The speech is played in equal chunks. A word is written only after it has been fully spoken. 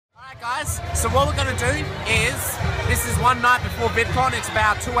Guys, so what we're going to do is, this is one night before VidCon, it's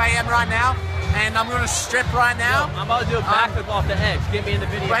about 2 AM right now, and I'm going to strip right now. Yo, I'm about to do a backflip off the edge, get me in the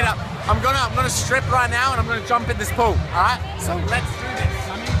video. Wait up, I'm gonna strip right now and I'm going to jump in this pool, alright? So let's do this.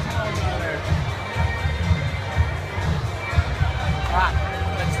 Alright,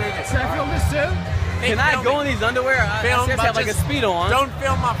 let's do this. Can I film this too? Can I go in these underwear? I have like a Speedo on. Don't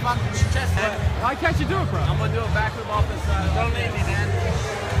film my fucking chest. Why can't you do it, bro? I'm going to do a backflip off this side. Don't leave me, man.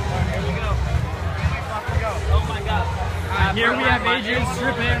 Here we go. Here we fucking go. Oh my god. Here we have Adrian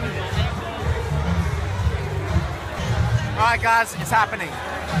stripping. Alright guys, it's happening.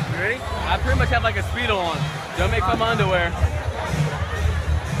 You ready? I pretty much have like a Speedo on. Don't make fun of my underwear.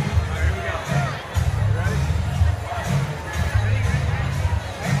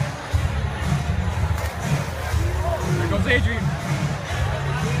 There goes Adrian.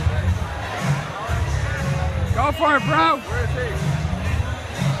 Go for it, bro. Where is he?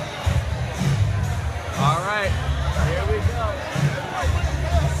 All right, here we go.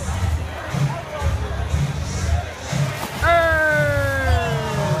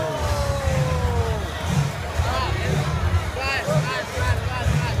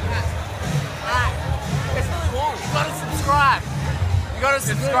 You gotta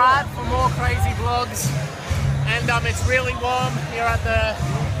subscribe for more crazy vlogs. And it's really warm here at the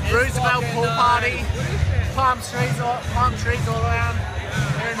Roosevelt pool party. Palm trees all around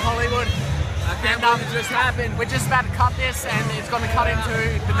here in Hollywood. And it just happened. We're just about to cut this, and it's going to cut into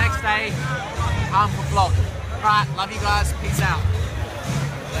the next day for vlog. Alright, love you guys. Peace out.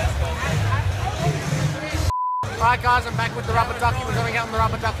 Alright guys, I'm back with the rubber ducky. We're going to get on the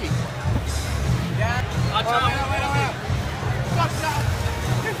rubber ducky. Yeah.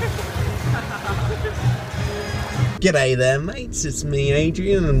 G'day there, mates. It's me,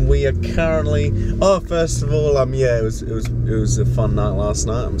 Adrian, and we are currently. Oh, first of all, yeah, it was a fun night last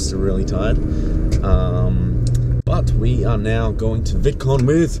night. I'm still really tired, but we are now going to VidCon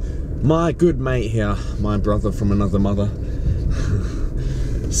with my good mate here, my brother from another mother.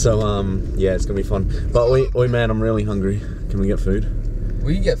 So yeah, it's gonna be fun. But oi man, I'm really hungry. Can we get food?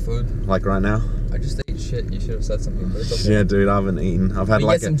 We can get food. Like right now? I just ate shit. You should have said something, but it's okay. Yeah, dude, I haven't eaten. I've had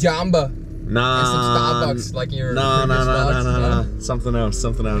like some Jamba. Nah. And some Starbucks, like your No. Something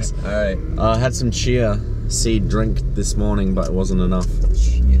else. Alright. I had some chia seed drink this morning, but it wasn't enough.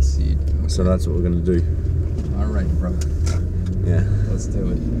 Chia seed. Okay. So that's what we're gonna do. Alright, bro. Yeah. Let's do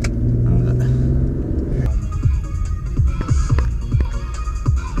it.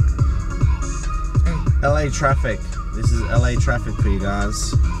 LA traffic. This is LA traffic for you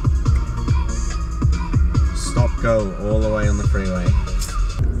guys. Stop, go, all the way on the freeway.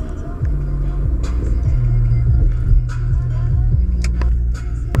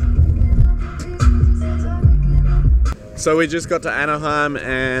 So we just got to Anaheim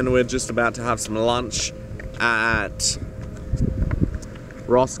and we're just about to have some lunch at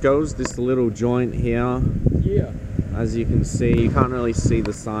Roscoe's, this little joint here. Yeah. As you can see, you can't really see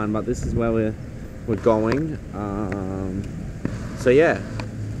the sign, but this is where we're going. So yeah.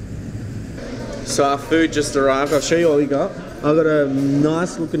 So our food just arrived. I'll show you what we got. I got a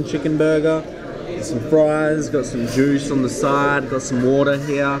nice looking chicken burger, some fries, got some juice on the side, got some water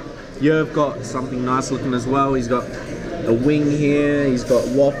here. You've got something nice looking as well. He's got a wing here, he's got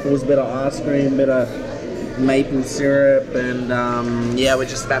waffles, bit of ice cream, bit of maple syrup, and yeah, we're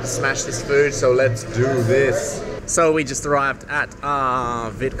just about to smash this food, so let's do this. So we just arrived at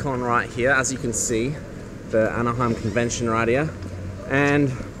VidCon right here, as you can see, the Anaheim convention right here,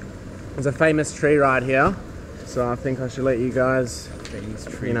 and there's a famous tree right here, so I think I should let you guys,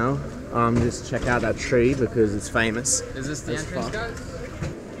 you know, just check out that tree because it's famous. Is this the entrance, guys?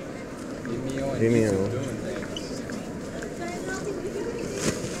 Give me a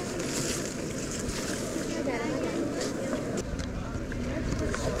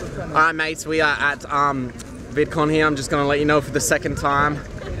Alright mates, we are at VidCon here. I'm just going to let you know for the second time.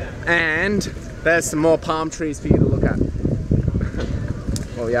 And there's some more palm trees for you to look at.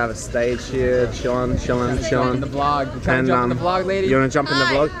 Well, we have a stage here, chilling. The vlog. You trying to jump in the vlog, lady? You want to jump in the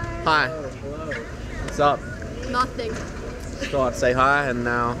vlog? Hi. What's up? Nothing. Thought I'd say hi and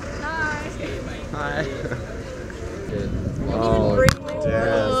now. Hi. Oh,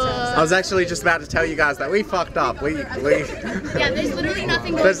 damn. I was actually just about to tell you guys that we fucked up. Yeah, there's literally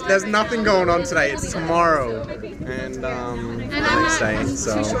nothing going on. There's nothing going on today. It's tomorrow. And I'm staying,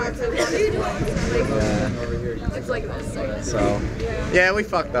 so. Yeah. It's like this. So, yeah, we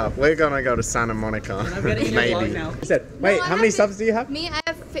fucked up. We're gonna go to Santa Monica. Maybe. Wait, how many subs do you have? Me, I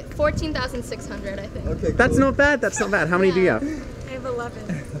have 14,600, I think. Okay, that's not bad. That's not bad. How many do you have? I have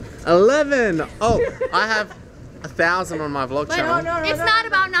 11. 11. Oh, I have 1,000 on my vlog But channel. it's not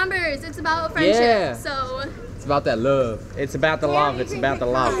about numbers. It's about friendship. Yeah. So It's about that love. It's about the love. It's about the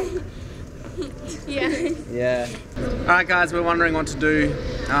love. yeah. Yeah. Alright guys, we're wondering what to do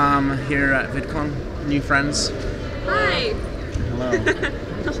here at VidCon. New friends. Hi.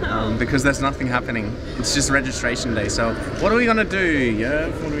 Hello. Because there's nothing happening. It's just registration day. So what are we gonna do? Yeah,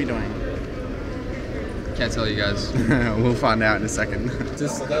 what are we doing? Can't tell you guys. We'll find out in a second.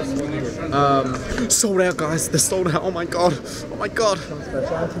 Sold out, guys. They're sold out. Oh my god. Oh my god.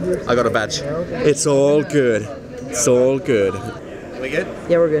 I got a badge. It's all good. It's all good. We good?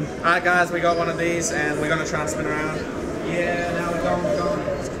 Yeah, we're good. Alright guys, we got one of these and we're gonna try and spin around. Yeah, now we're going,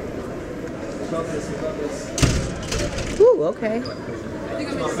 We got this. Ooh, okay.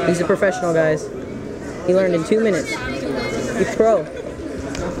 He's a professional, guys. He learned in 2 minutes. He's pro.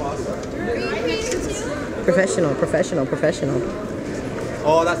 Professional.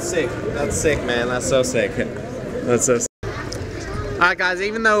 Oh, that's sick. That's sick, man. That's so sick. That's so sick. Alright guys,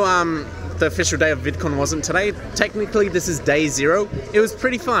 even though the official day of VidCon wasn't today, technically this is day 0. It was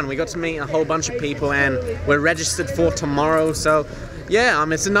pretty fun. We got to meet a whole bunch of people and we're registered for tomorrow. So yeah,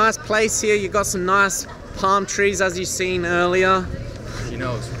 it's a nice place here. You got some nice palm trees as you've seen earlier. She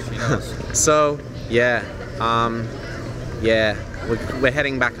knows. She knows. So yeah, yeah, we're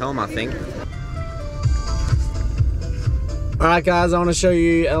heading back home, I think. Alright guys, I want to show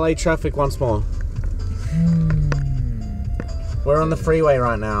you LA traffic once more. We're on the freeway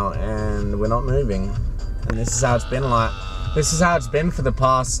right now and we're not moving. And this is how it's been like. This is how it's been for the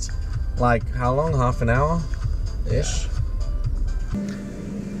past, like, how long? Half an hour-ish?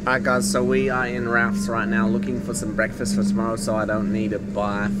 Alright guys, so we are in Ralph's right now looking for some breakfast for tomorrow so I don't need to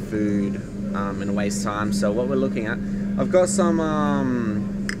buy food and waste time. So what we're looking at, I've got some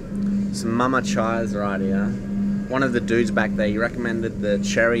mama chais right here. One of the dudes back there, he recommended the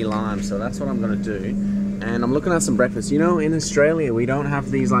cherry lime, so that's what I'm gonna do. And I'm looking at some breakfast. You know, in Australia, we don't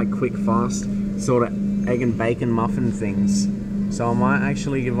have these like quick, fast sort of egg and bacon muffin things. So I might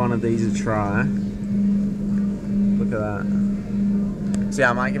actually give one of these a try. Look at that. So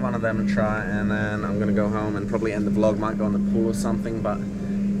yeah, I might give one of them a try and then I'm gonna go home and probably end the vlog. Might go in the pool or something, but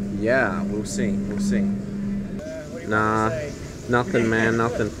yeah, we'll see, we'll see. Nah, nothing man,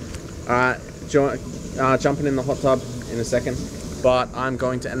 nothing. Alright, jumping in the hot tub in a second, but I'm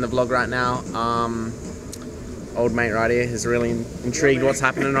going to end the vlog right now. Old mate right here is really intrigued what's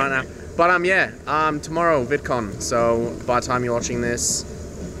happening right now. But yeah, tomorrow VidCon, so by the time you're watching this,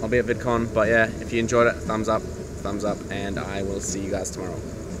 I'll be at VidCon. But yeah, if you enjoyed it, thumbs up, and I will see you guys tomorrow.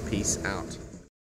 Peace out.